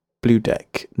Blue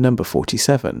Deck number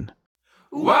 47.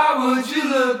 Why would you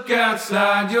look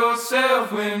outside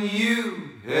yourself when you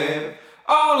have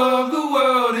all of the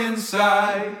world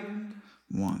inside?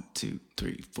 1, 2,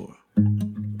 3, 4.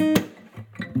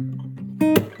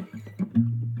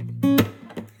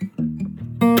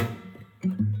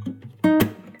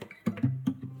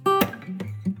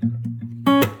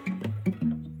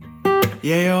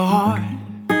 Yeah, your heart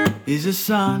is a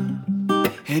sun,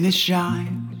 and it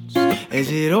shines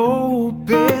as it opens.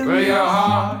 Well, your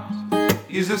heart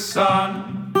is a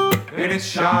sun, and it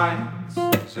shines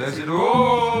as it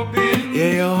opens.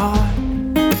 Yeah, your heart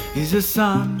is a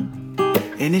sun,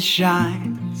 and it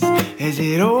shines as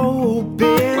it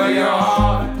opens. Well, your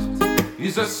heart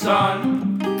is a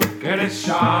sun, and it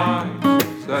shines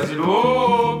as it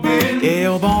opens. Yeah,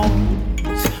 your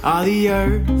bones are the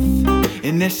earth,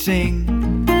 and they sing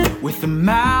with the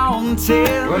mountains.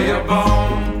 Well, your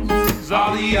bones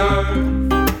are the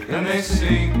earth, and they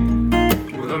sing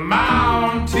with the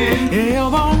mountains. Yeah, your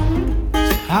bones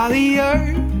are the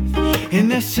earth,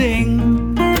 and they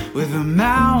sing with the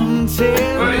mountains.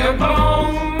 Well, your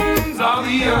bones are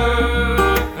the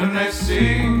earth, and they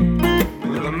sing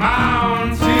with the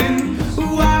mountains.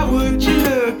 Why would you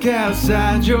look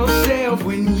outside yourself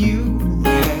when you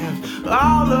have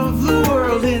all of the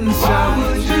world inside? Why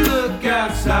would you look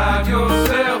outside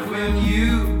yourself when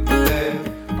you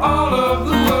have all of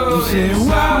the world inside?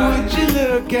 Why would you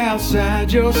look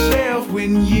outside yourself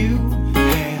when you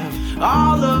have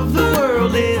all of the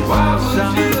world inside? Why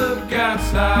would you look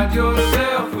outside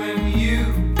yourself when you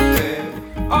have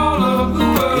all of the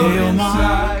world inside? Your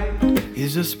mind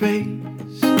is a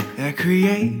space that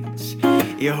creates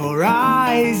your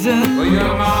horizon. Well,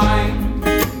 your mind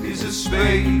is a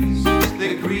space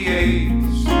that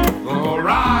creates the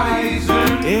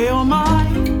horizon. Your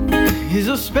mind is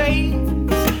a space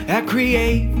that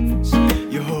creates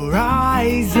your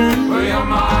horizon. Well, your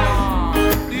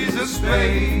mind is a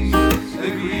space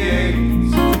that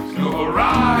creates your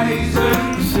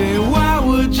horizon. Say, why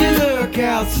would you look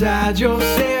outside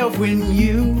yourself when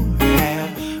you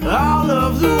have all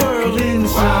of the world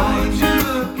inside? Why would you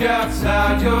look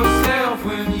outside yourself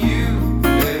when you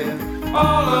have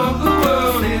all of the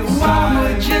world inside?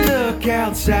 Why would you look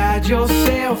outside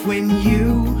yourself when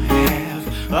you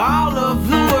have all of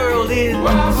the world inside?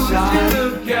 Why would you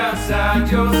look outside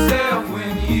yourself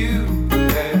when you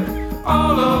have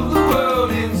all of the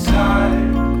world inside?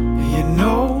 You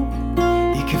know,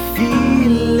 you can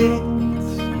feel it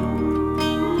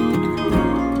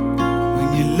when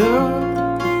you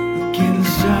look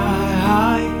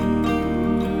inside.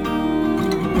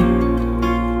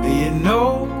 You know,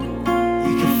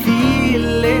 you can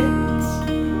feel it,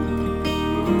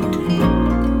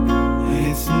 and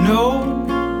it's no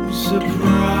surprise.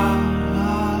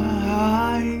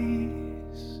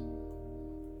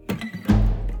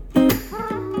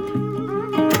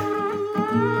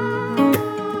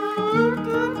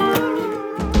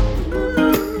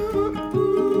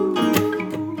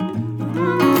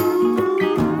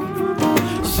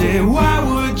 Say, why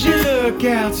would you look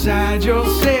outside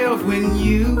yourself when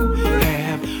you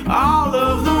have all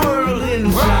of the world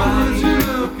inside? Why would you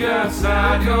look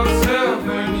outside yourself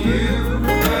when you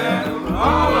have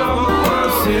all of the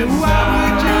world Say, inside? why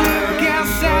would you look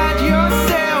outside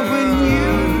yourself when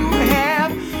you have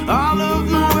all of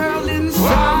the world inside?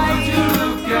 Why would you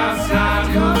look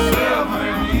outside yourself when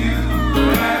you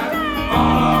have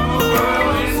all of the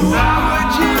world inside? Why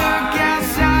would you look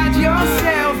outside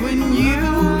yourself when you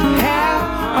have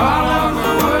all of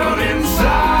the world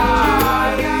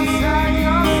inside?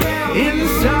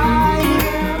 Inside,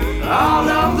 all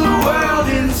of the world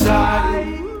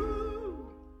inside.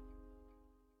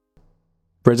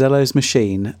 Rodello's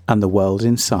Machine and the World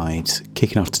Inside,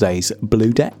 kicking off today's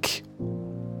Blue Deck.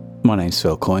 My name's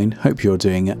Phil Coyne, hope you're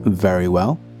doing very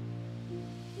well.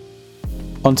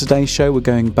 On today's show we're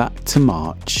going back to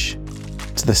March,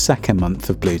 to the second month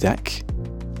of Blue Deck,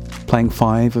 playing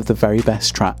 5 of the very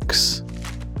best tracks.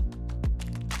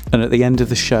 And at the end of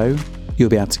the show, you'll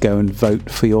be able to go and vote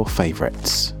for your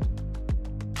favourites.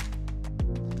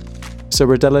 So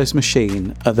Rodello's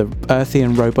Machine are the earthy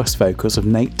and robust vocals of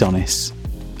Nate Donis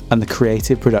and the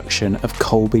creative production of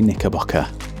Colby Knickerbocker.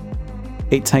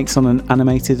 It takes on an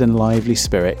animated and lively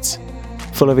spirit,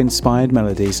 full of inspired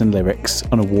melodies and lyrics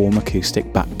on a warm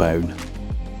acoustic backbone.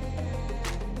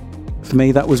 For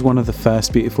me, that was one of the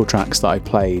first beautiful tracks that I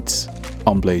played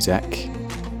on Blue Deck.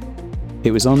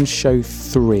 It was on show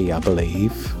 3, I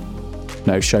believe.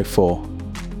 No, show 4.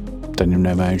 Don't even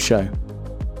know my own show.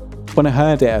 When I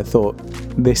heard it, I thought,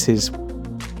 this is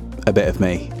a bit of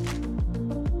me.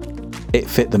 It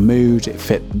fit the mood, it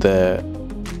fit the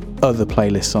other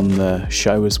playlists on the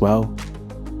show as well.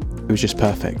 It was just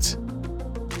perfect.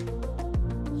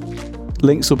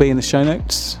 Links will be in the show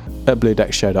notes at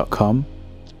bluedeckshow.com.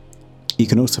 You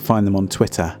can also find them on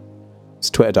Twitter. It's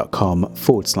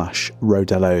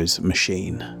twitter.com/Rodello's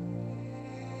Machine.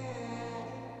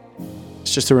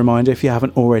 It's just a reminder, if you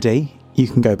haven't already, you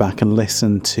can go back and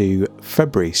listen to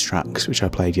February's tracks, which I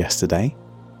played yesterday.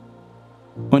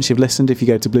 Once you've listened, if you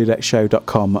go to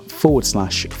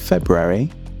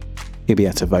bluedeckshow.com/February, you'll be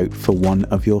able to vote for one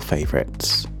of your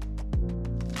favourites.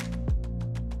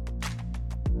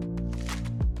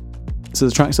 So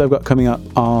the tracks I've got coming up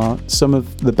are some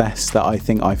of the best that I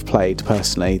think I've played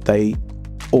personally. They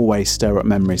always stir up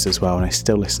memories as well, and I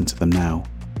still listen to them now.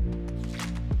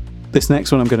 This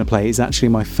next one I'm going to play is actually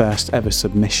my first ever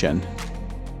submission.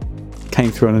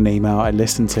 Came through on an email, I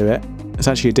listened to it. It's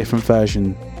actually a different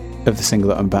version of the single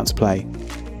that I'm about to play.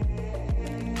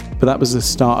 But that was the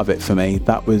start of it for me.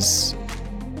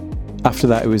 After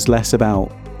that, it was less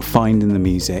about finding the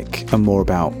music and more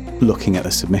about looking at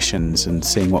the submissions and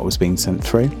seeing what was being sent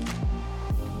through.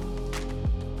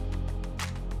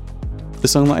 The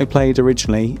song that I played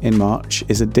originally in March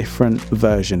is a different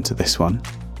version to this one,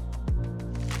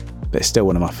 but it's still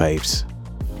one of my faves.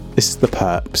 This is the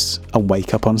Perps and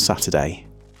Wake Up on Saturday.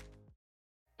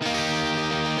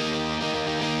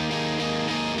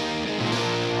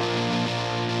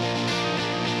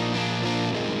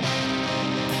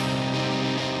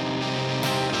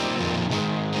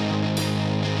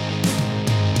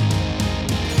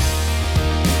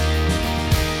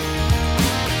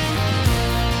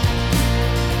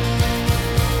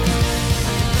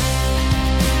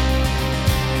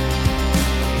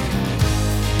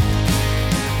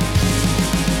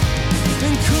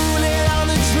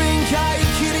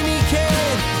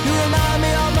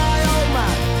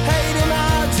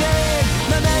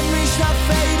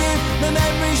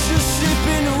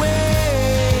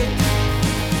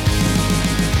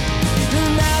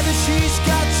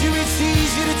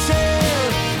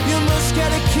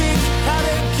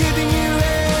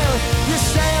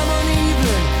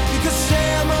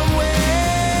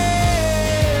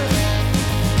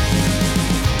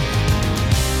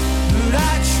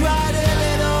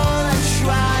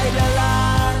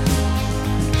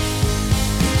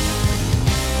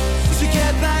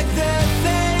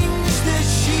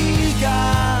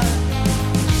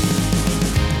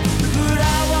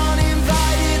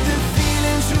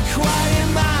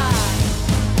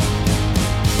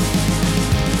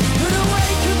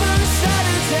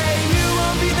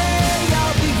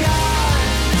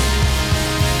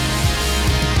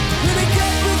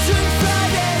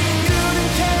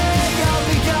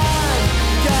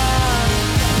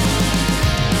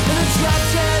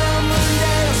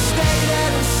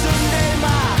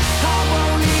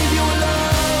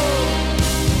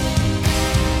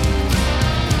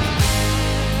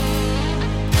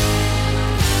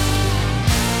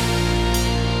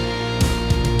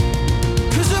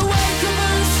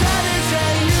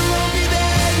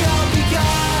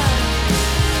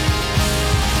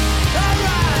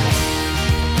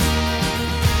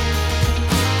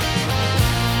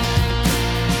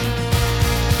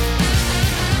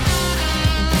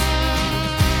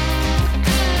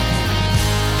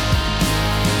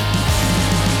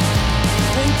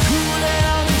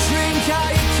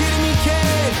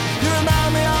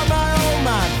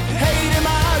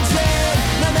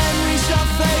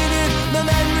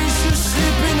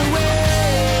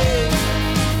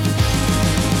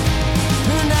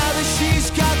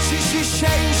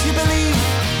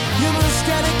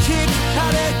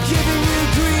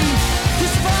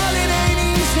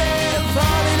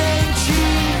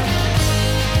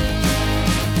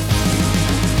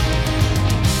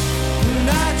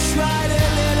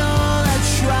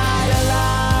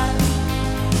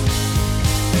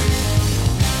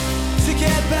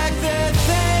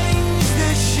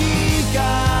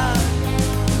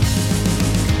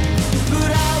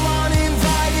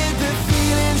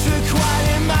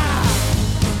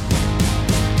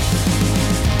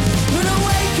 When I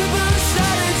wake up on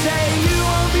Saturday, you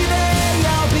won't be there.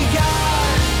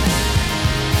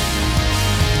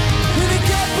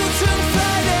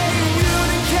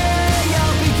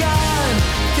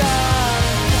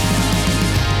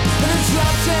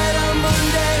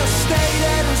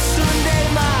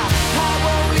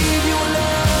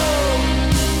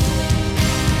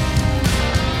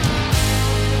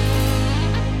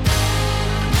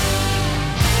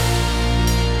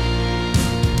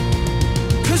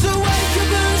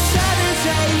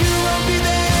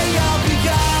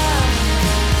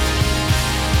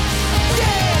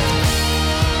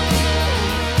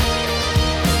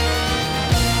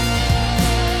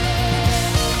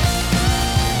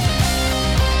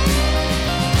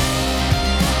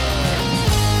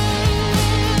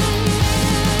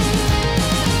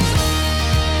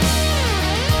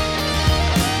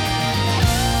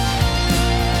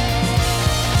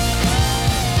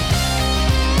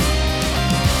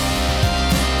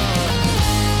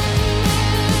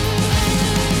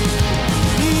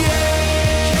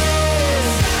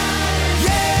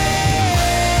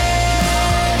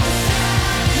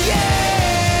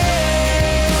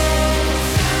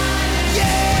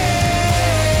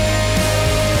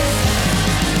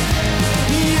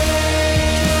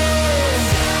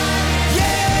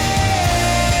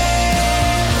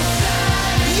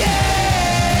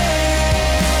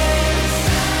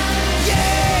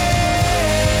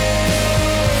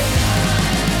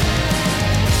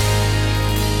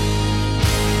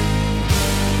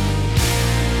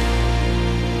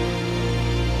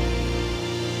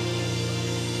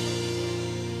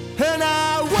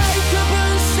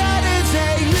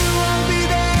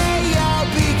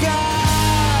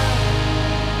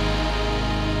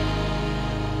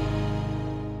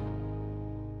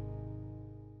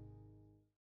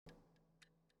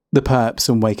 The Perps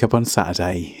and Wake Up on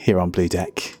Saturday here on Blue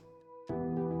Deck.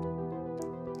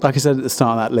 Like I said at the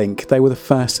start of that link, they were the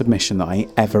first submission that I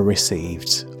ever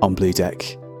received on Blue Deck.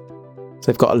 So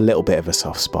they've got a little bit of a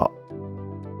soft spot.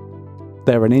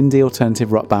 They're an indie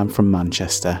alternative rock band from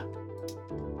Manchester.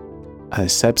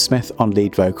 Seb Smith on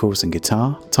lead vocals and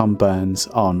guitar, Tom Burns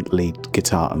on lead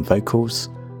guitar and vocals,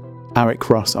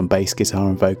 Eric Ross on bass guitar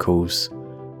and vocals,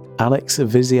 Alex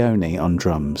Visioni on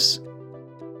drums.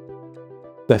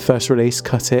 Their first release,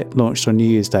 Cut It, launched on New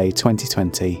Year's Day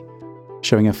 2020,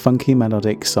 showing a funky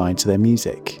melodic side to their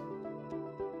music.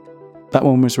 That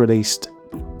one was released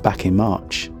back in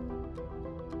March.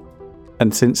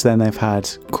 And since then they've had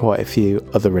quite a few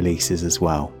other releases as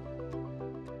well.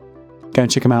 Go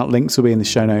and check them out. Links will be in the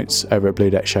show notes over at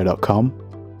bluedeckshow.com.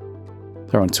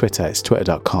 They're on Twitter. It's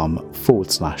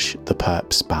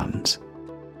twitter.com/theperpsband.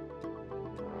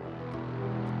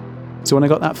 So when I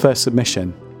got that first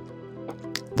submission,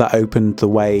 that opened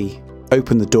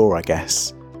the door, I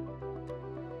guess,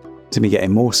 to me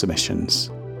getting more submissions.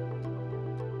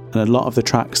 And a lot of the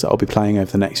tracks that I'll be playing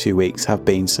over the next few weeks have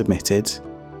been submitted.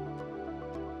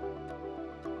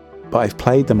 But I've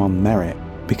played them on merit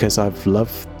because I've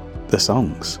loved the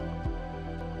songs.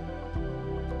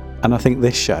 And I think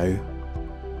this show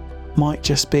might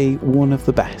just be one of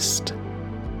the best.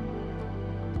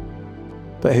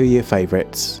 But who are your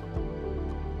favourites?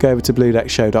 Go over to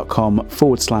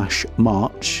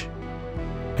bluedeckshow.com/March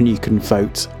and you can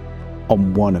vote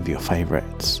on one of your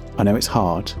favourites. I know it's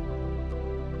hard,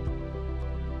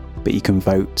 but you can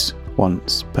vote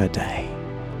once per day.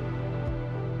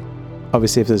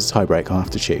 Obviously, if there's a tiebreak, I'll have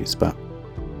to choose, but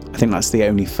I think that's the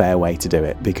only fair way to do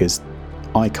it because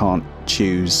I can't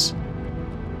choose.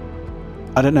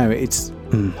 I don't know, I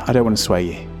don't want to sway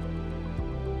you.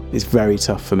 It's very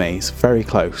tough for me, it's very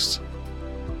close.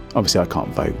 Obviously, I can't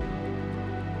vote.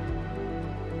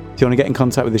 If you want to get in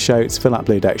contact with the show, it's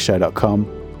phil@bluedeckshow.com.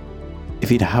 If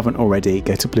you haven't already,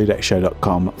 go to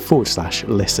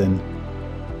bluedeckshow.com/listen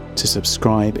to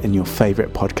subscribe in your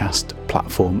favourite podcast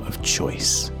platform of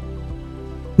choice.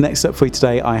 Next up for you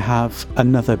today, I have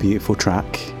another beautiful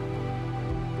track.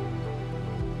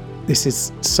 This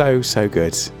is so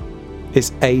good.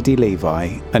 It's A.D.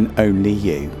 Levi and Only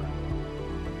You.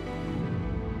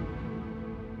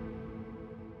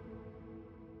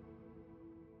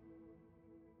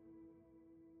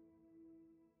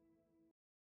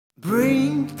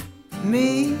 Bring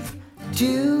me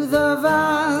to the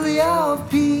valley of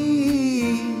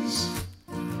peace.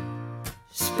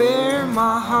 Spare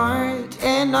my heart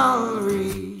and I'll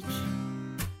reach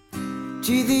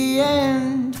to the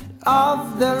end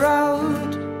of the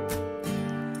road.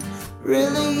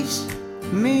 Release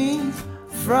me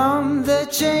from the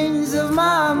chains of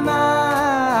my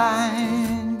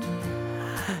mind.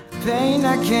 Pain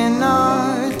I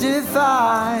cannot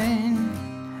define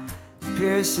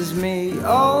pierces me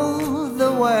all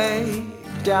the way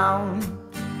down.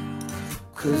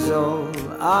 'Cause all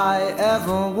I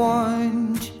ever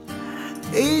want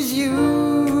is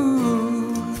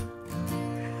you.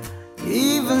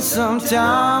 Even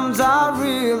sometimes I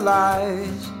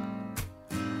realize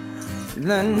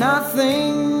that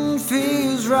nothing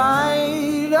feels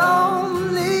right.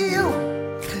 Only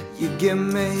you give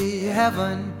me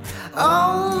heaven.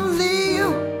 Only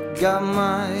you got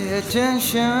my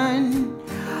attention.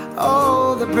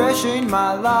 Oh, the pressure in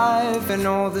my life and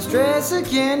all the stress I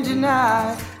can't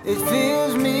deny. It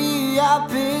fills me up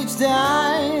each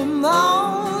time.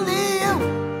 Only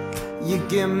you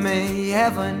give me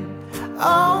heaven.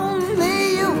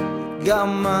 Only you got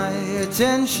my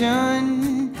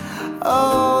attention.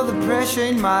 Oh, the pressure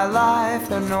in my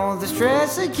life and all the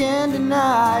stress I can't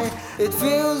deny. It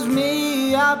fills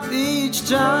me up each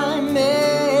time.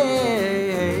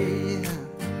 Hey.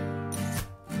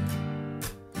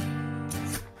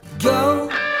 Go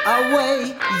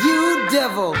away, you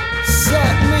devil,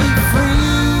 set me free.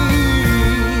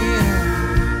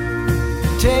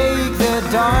 Take the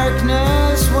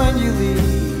darkness when you leave.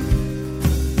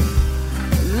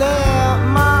 Let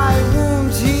my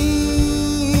wounds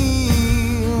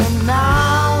heal.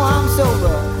 Now I'm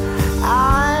sober,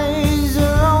 eyes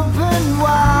are open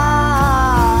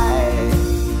wide.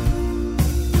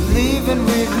 Leaving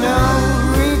with no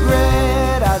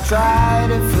regret, I try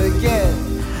to forget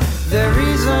the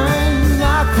reason I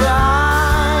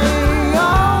cry.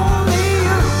 Only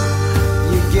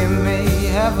you give me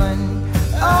heaven.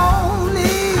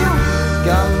 Only you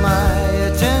got my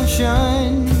attention.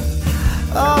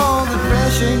 All the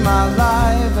pressure in my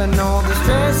life and all the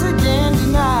stress I can't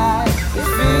deny. It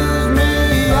fills me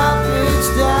up each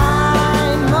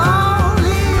time.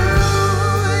 Only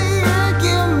you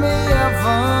give me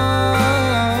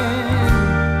heaven.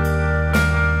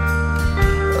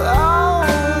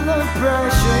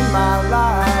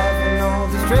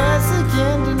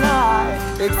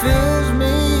 it fills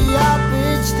me up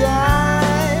each time.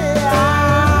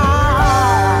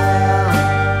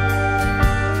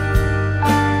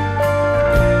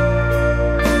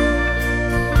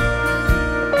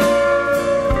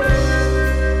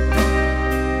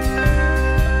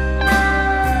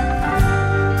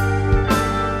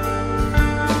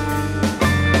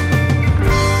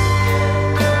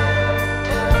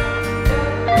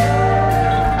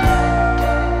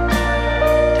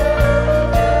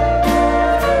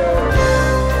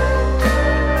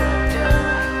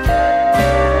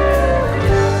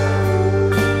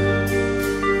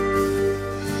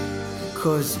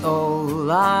 'Cause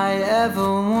all I ever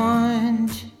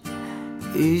want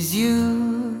is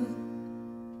you.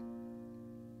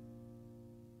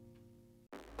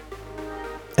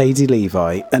 AD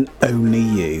Levi and Only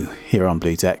You here on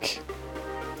Blue Deck.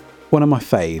 One of my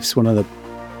faves, one of the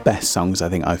best songs I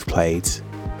think I've played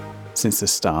since the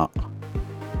start.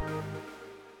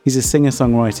 He's a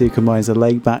singer-songwriter who combines a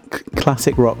laid-back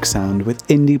classic rock sound with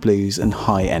indie blues and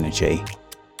high energy.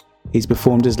 He's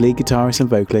performed as lead guitarist and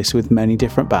vocalist with many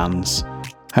different bands,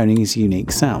 honing his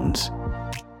unique sound.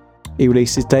 He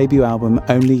released his debut album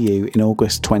Only You in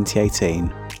August 2018.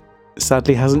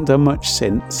 Sadly hasn't done much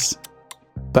since,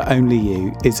 but Only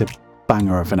You is a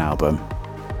banger of an album.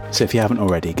 So if you haven't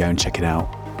already, go and check it out.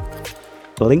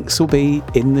 The links will be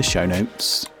in the show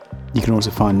notes. You can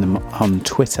also find them on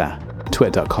Twitter,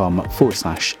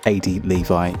 twitter.com/AD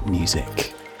Levi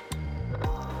Music.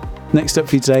 Next up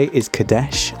for you today is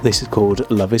Kadesh. This is called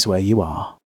Love Is Where You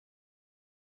Are.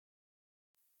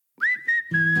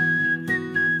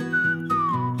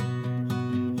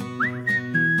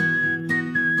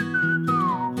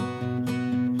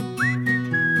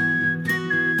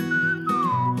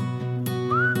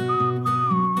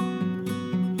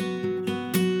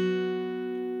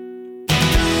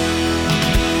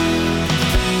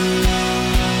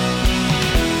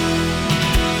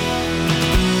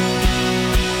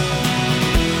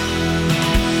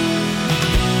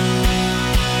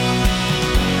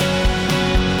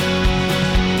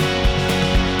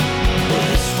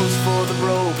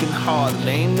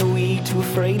 Lame, the weak, too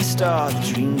afraid to start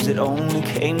the dreams that only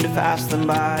came to pass them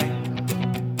by.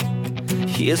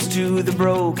 Here's to the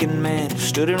broken man who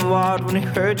stood and watched when he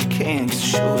heard you can, 'cause it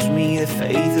shows me that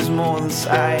faith is more than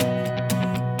sight.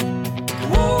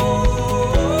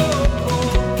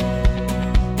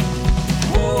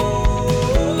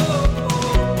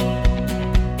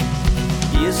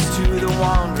 Here's to the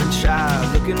wandering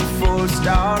child looking for a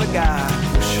star to guide,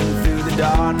 pushing through the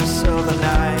darkness of the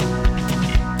night.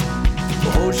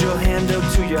 Hold your hand up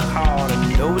to your heart. I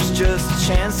know it's just a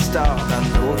chance to start. I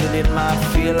know that it might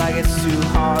feel like it's too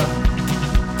hard.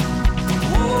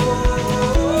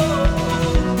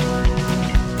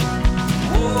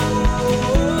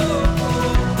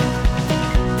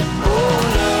 Oh,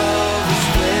 love is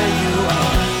where you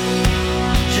are.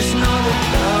 Just know that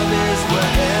love is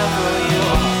wherever you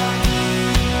are.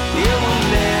 It will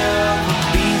never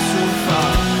be too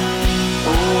far.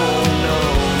 Oh no.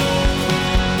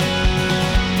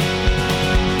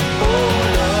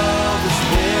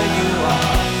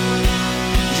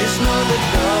 Know that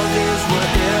love is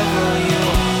wherever you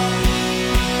are.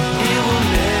 It will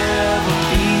never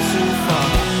be too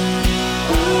far.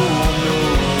 Oh no.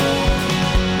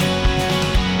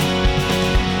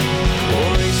 Oh,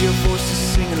 raise your voice to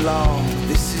sing along.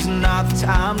 This is not the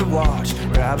time to watch.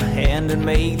 Grab a hand and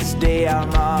make this day our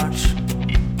march.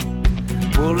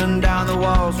 Pulling down the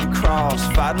walls we cross,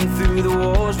 fighting through the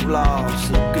wars we lost,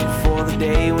 looking for the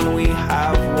day when we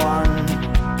have won.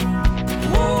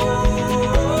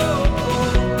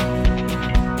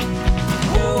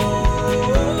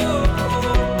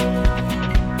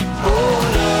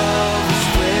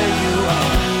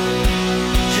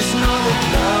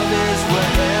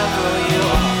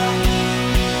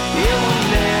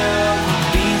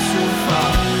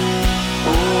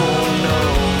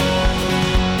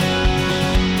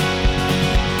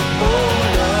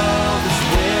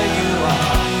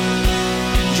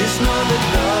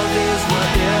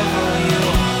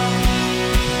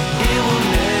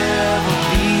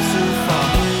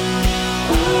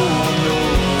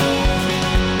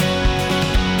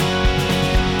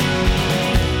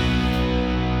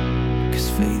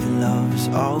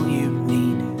 All you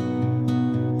need.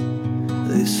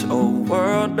 This whole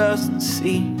world doesn't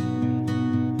see.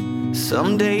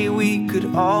 Someday we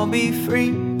could all be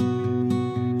free.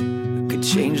 We could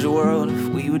change the world if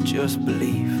we would just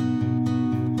believe.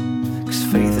 'Cause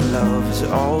faith and love is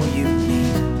all you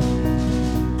need.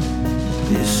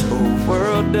 This whole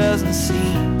world doesn't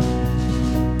see.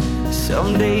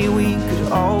 Someday we could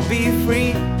all be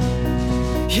free.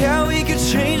 Yeah, we could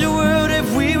change the world if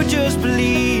we just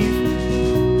believe.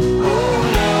 Oh,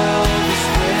 love is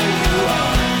where you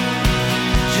are.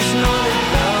 Just know that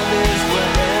love is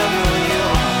wherever you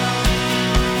are.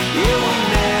 It will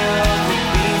never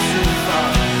be too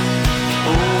far.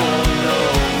 Oh, no.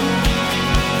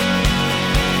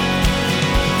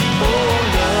 Oh,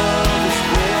 love is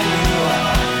where you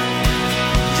are.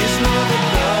 Just know that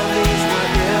love is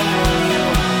wherever you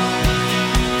are.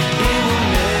 It will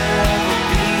never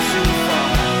be too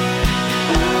far.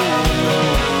 Oh, no.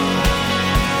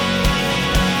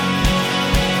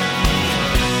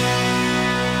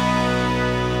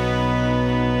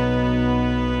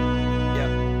 Yeah,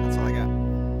 that's all I got.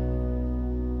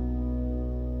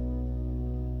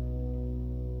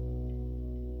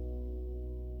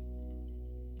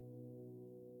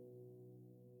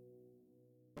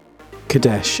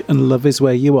 Kadesh and Love Is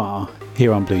Where You Are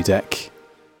here on Blue Deck.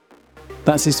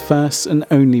 That's his first and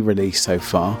only release so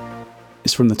far.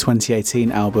 It's from the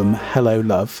 2018 album Hello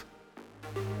Love.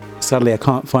 Sadly, I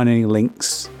can't find any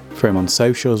links for him on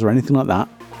socials or anything like that.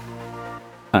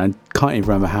 And I can't even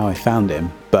remember how I found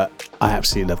him, but I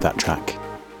absolutely love that track.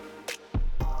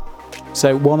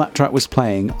 So while that track was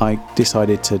playing, I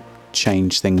decided to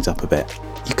change things up a bit.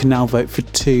 You can now vote for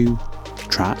 2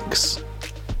 tracks,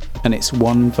 and it's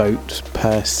 1 vote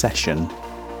per session.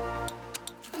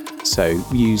 So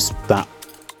use that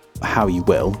how you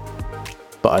will,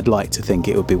 but I'd like to think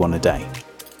it would be 1 a day.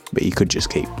 But you could just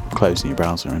keep closing your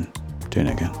browser and doing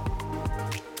it again.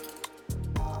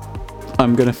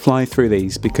 I'm going to fly through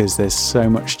these because there's so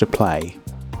much to play,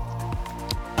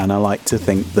 and I like to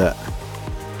think that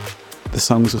the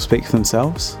songs will speak for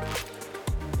themselves.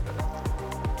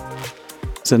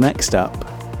 So next up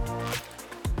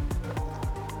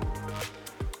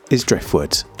is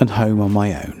Driftwood and Home on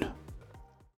My Own.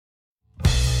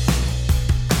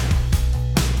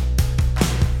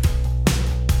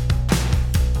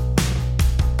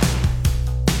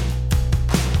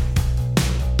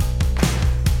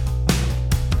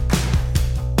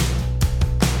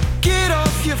 Get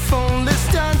off your phone,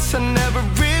 let's dance. I never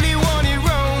really wanted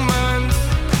romance,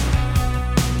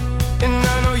 and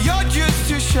I know you're just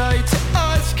too shy to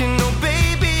ask. And no,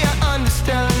 baby, I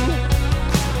understand,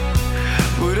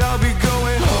 but I'll be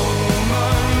going home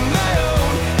on my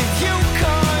own. If you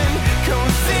can't come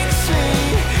fix me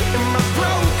in my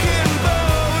broken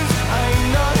bones, I'm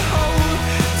not whole.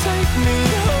 Take me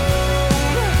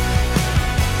home,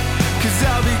 'cause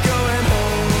I'll be going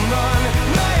home on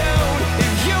my own.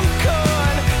 If you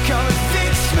can't come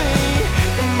fix me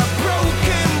in my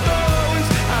broken bones,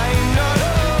 I'm not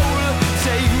whole.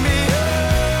 Take me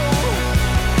home,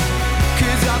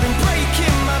 'cause I've been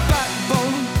breaking my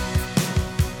backbone,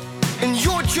 and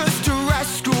you're just a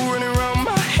rascal running around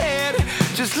my head,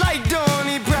 just like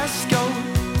Donnie Brasco.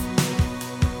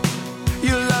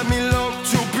 You left me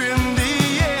locked up in the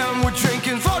air, and we're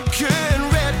drinking vodka and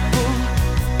Red Bull,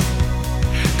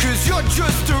 'cause you're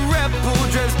just a rebel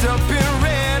dressed up in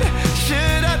red.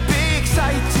 Should I be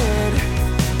excited,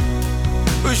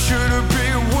 or should I be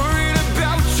worried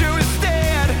about you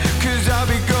instead? 'Cause I'll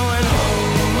be going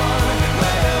home on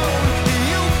my own.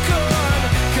 You can't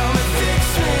come and fix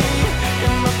me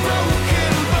in my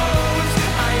broken bones.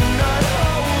 I'm not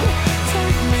whole.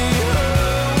 Take me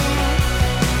home,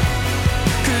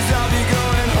 'cause I'll be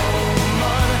going home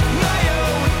on my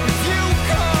own. If you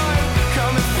can't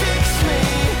come and fix me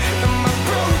in my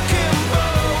broken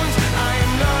bones,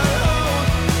 I'm not whole.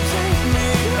 Take me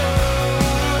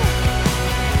home.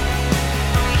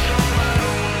 I'm so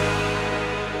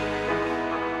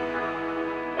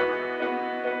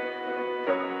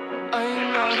I'm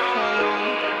not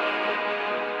home.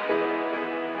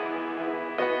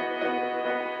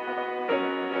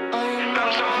 I'm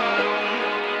not home. I'm not home.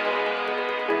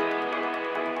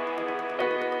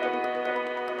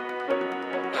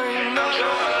 I'm not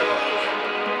home.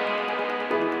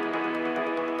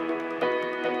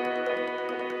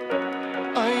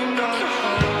 I'm not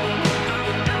home.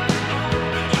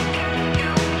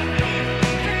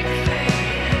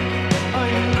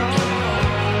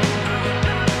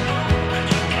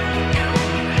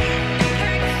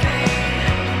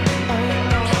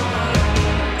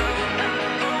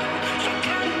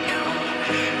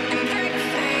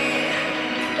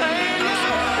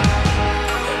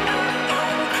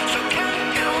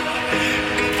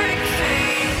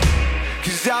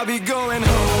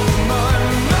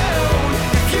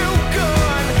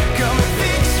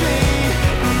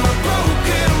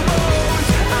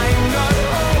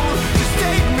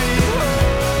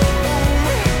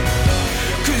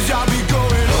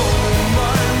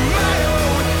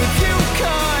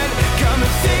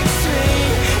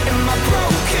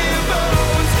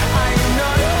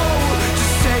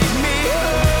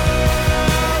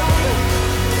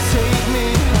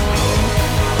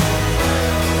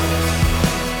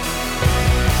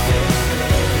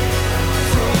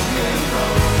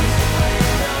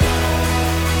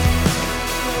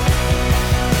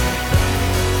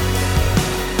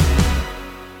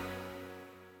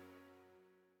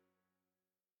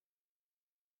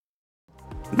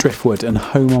 Driftwood and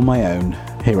Home on My Own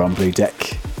here on Blue Deck.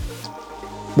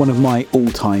 One of my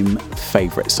all-time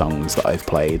favourite songs that I've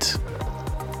played.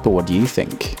 But what do you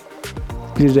think?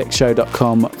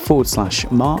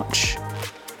 bluedeckshow.com/March.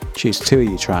 Choose 2 of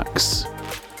your tracks.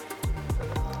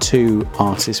 2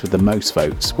 artists with the most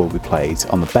votes will be played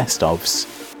on the best ofs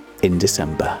in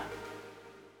December.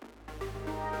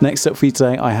 Next up for you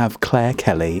today, I have Claire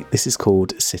Kelly. This is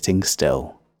called Sitting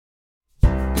Still.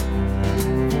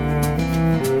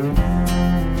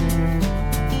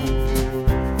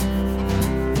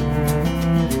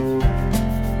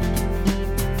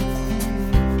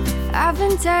 I've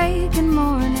been taking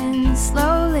mornings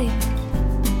slowly,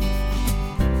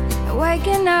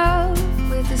 waking up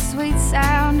with the sweet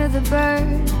sound of the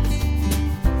birds,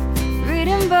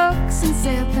 reading books and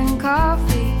sipping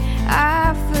coffee.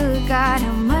 I forgot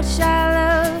how much I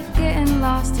love getting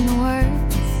lost in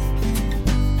words.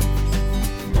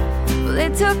 Well,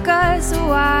 it took us a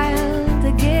while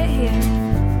to get here.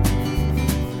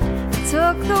 It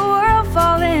took the world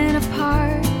falling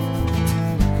apart,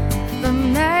 but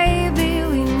maybe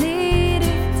we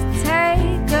needed to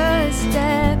take a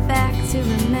step back to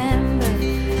remember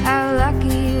how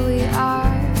lucky we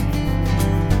are.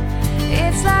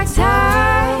 It's like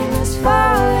time is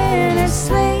falling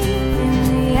asleep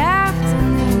in the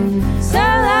afternoon,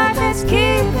 sunlight that's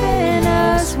keeping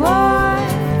us warm.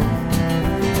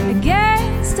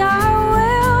 Against our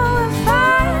will, we're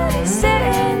finally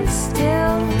sitting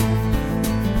still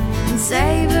and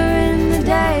savoring the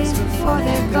days before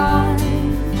they're gone.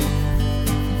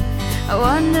 I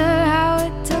wonder how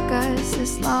it took us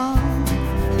this long.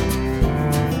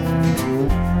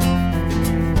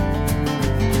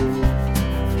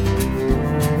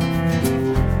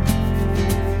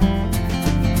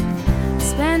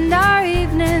 Spend our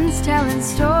evenings telling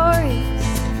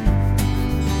stories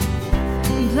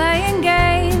and playing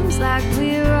games like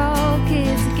we're all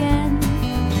kids again.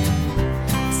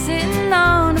 Sitting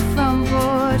on the front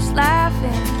porch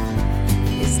laughing,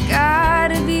 it's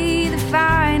gotta be the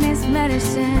finest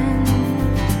medicine.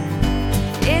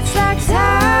 It's like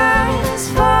time is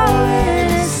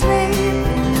falling asleep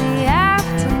in the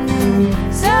afternoon,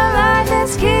 sunlight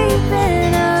that's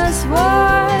keeping us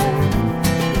warm.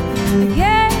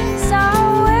 Against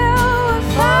our will, we're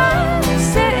finally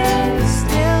sitting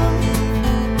still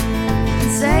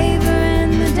and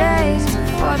savoring the days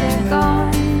before they're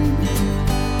gone.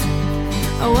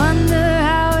 I wonder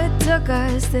how it took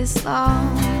us this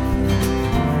long.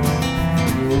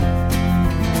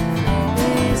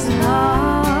 This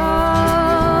long,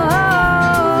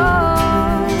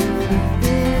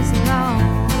 this long.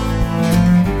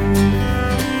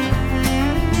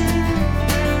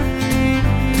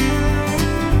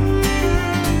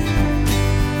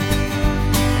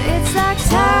 It's like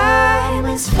time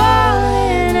is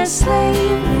falling asleep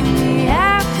in the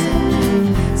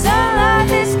afternoon,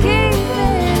 sunlight is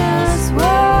keeping us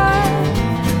warm.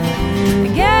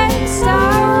 Against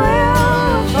our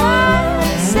will, we're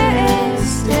finally sitting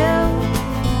still,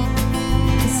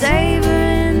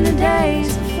 savoring the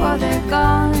days before they're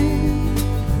gone.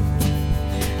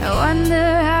 I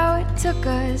wonder how it took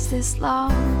us this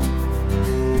long.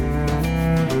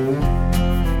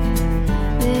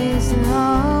 This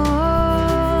long.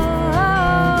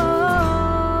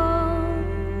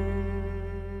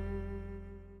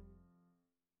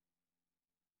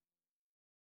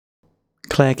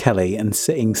 Claire Kelly and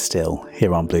Sitting Still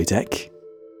here on Blue Deck.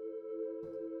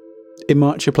 In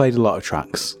March I played a lot of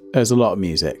tracks. There was a lot of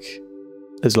music.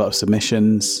 There's a lot of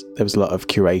submissions. There was a lot of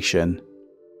curation.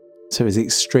 So it was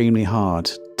extremely hard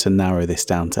to narrow this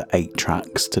down to 8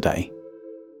 tracks today.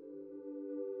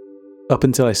 Up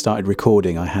until I started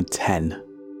recording I had 10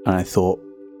 and I thought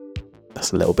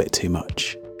that's a little bit too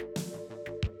much.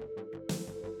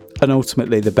 And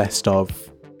ultimately the best of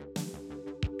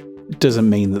doesn't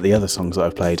mean that the other songs that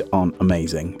I've played aren't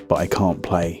amazing, but I can't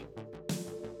play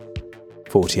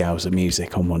 40 hours of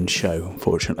music on one show,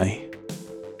 unfortunately.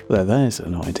 Though there's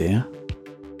an idea.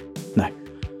 No.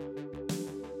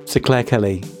 So Claire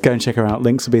Kelly, go and check her out.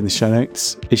 Links will be in the show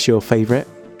notes. Is your favourite?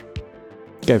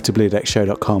 Go to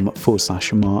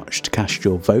bluedeckshow.com/March to cast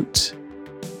your vote.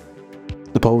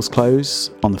 The polls close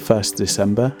on the 1st of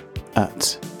December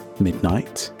at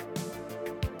midnight.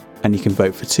 And you can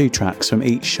vote for 2 tracks from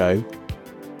each show.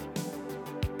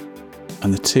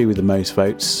 And the 2 with the most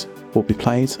votes will be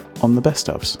played on the best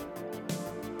ofs.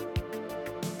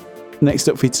 Next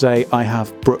up for you today, I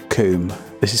have Brooke Combe.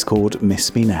 This is called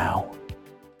Miss Me Now.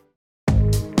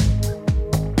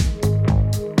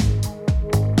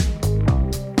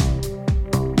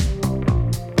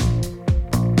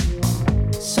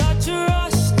 Such a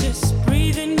rush, just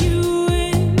breathing you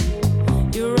in.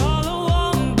 You're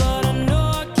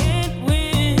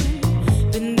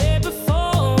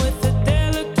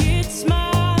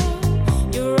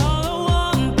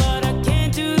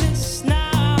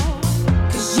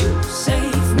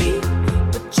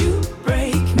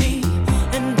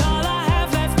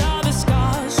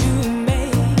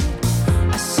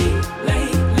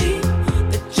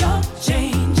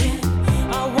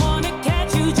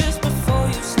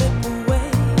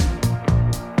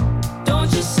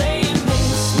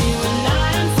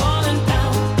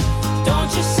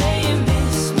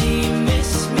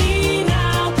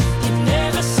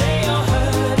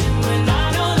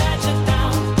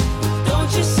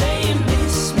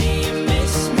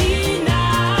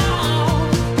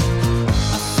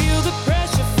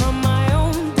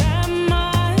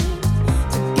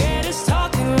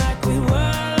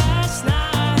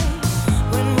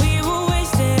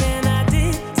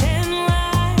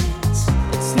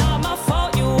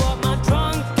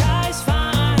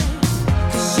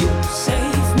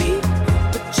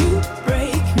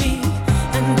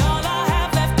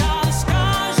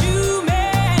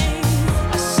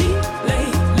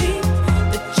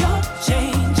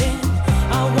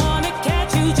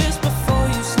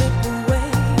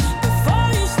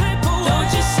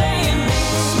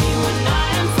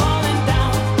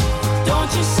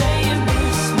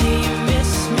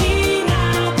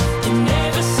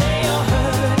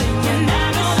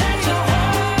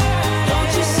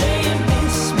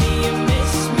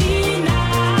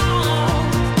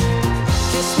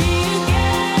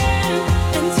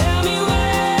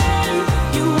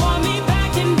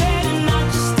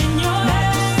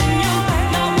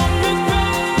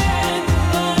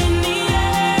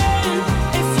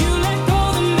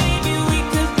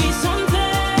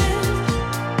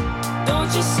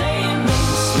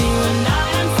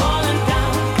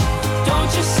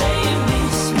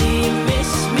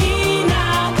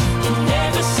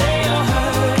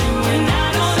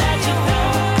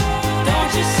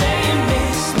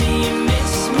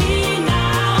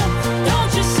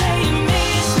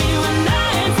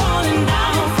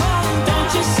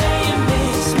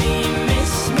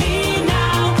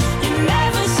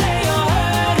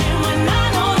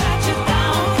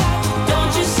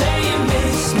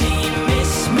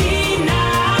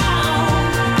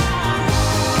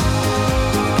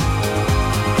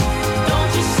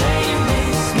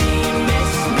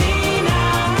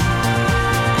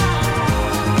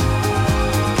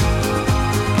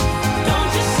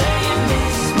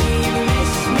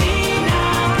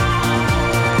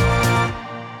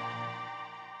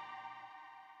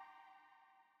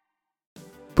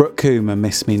Brooke Combe and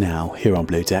Miss Me Now here on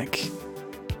Blue Deck.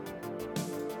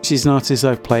 She's an artist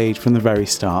I've played from the very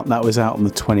start. That was out on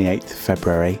the 28th of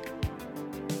February.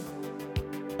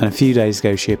 And a few days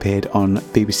ago she appeared on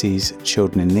BBC's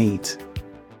Children in Need.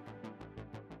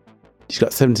 She's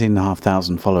got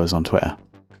 17,500 followers on Twitter.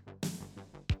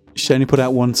 She only put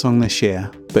out one song this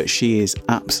year, but she is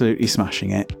absolutely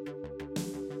smashing it.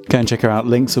 Go and check her out.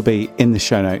 Links will be in the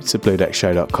show notes at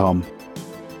bluedeckshow.com.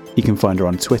 You can find her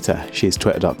on Twitter. She is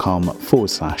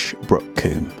twitter.com/Brooke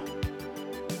Combe.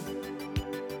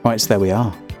 Right, so there we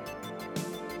are.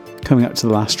 Coming up to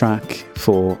the last track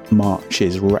for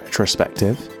March's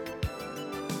retrospective.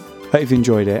 Hope you've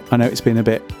enjoyed it. I know it's been a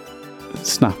bit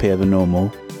snappier than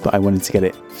normal, but I wanted to get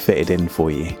it fitted in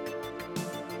for you.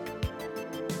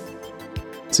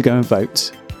 So go and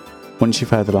vote once you've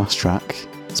heard the last track.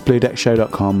 It's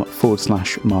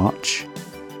bluedeckshow.com/March.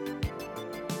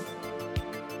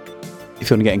 If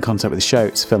you want to get in contact with the show,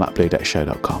 it's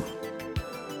phil@bluedeckshow.com.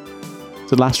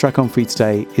 So the last track on for you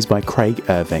today is by Craig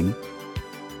Irving.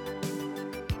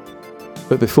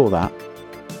 But before that,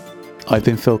 I've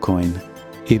been Phil Coyne.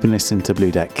 You've been listening to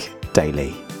Blue Deck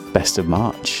Daily. Best of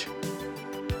March.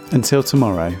 Until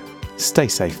tomorrow, stay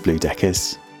safe, Blue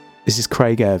Deckers. This is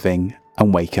Craig Irving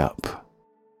and Wake Up.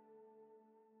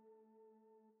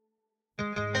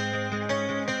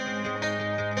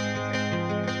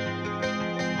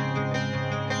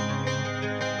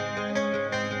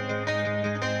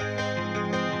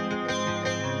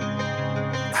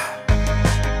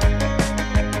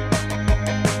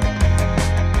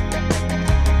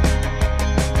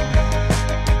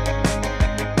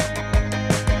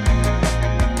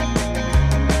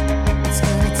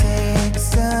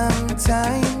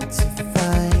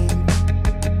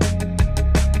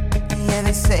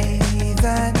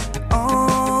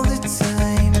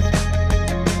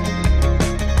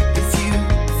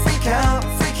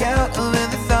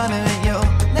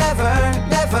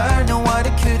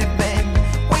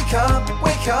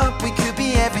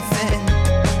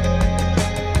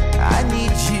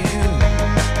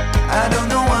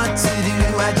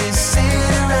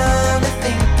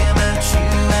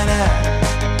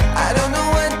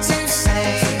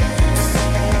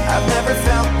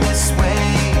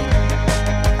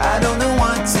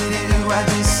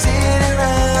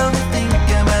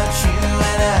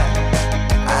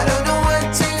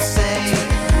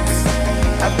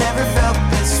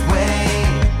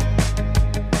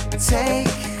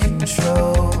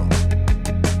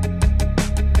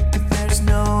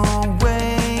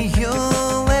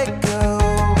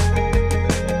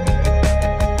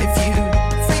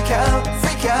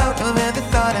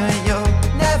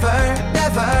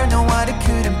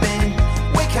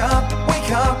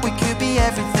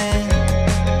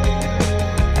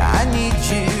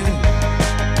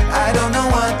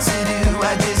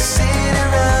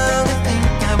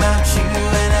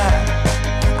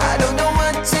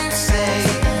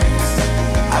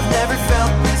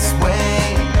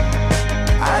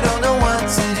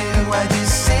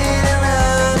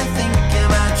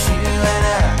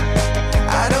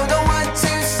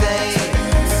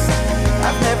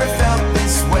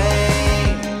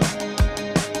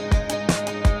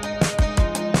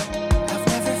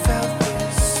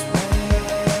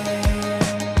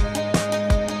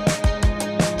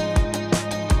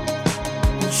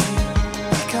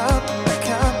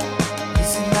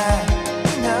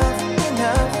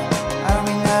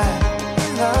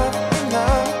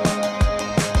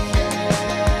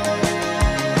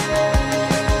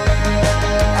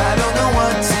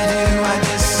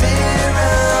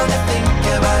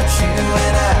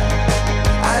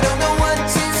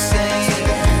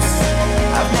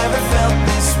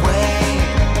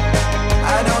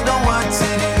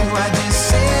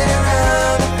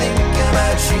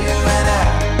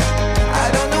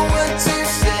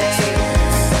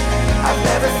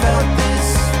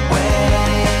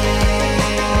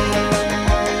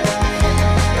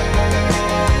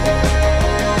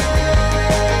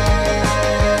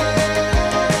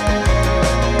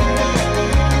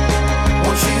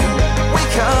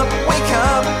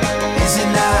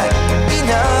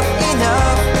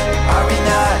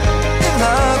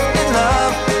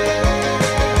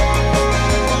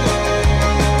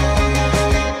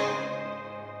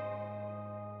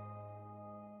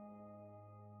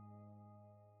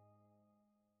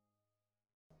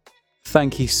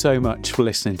 Thank you so much for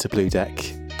listening to Blue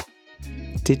Deck.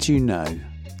 Did you know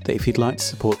that if you'd like to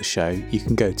support the show, you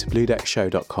can go to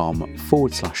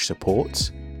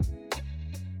bluedeckshow.com/support.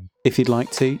 If you'd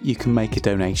like to, you can make a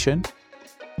donation.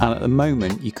 And at the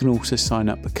moment, you can also sign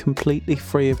up completely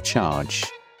free of charge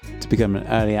to become an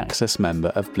early access member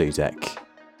of Blue Deck.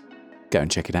 go and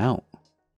check it out.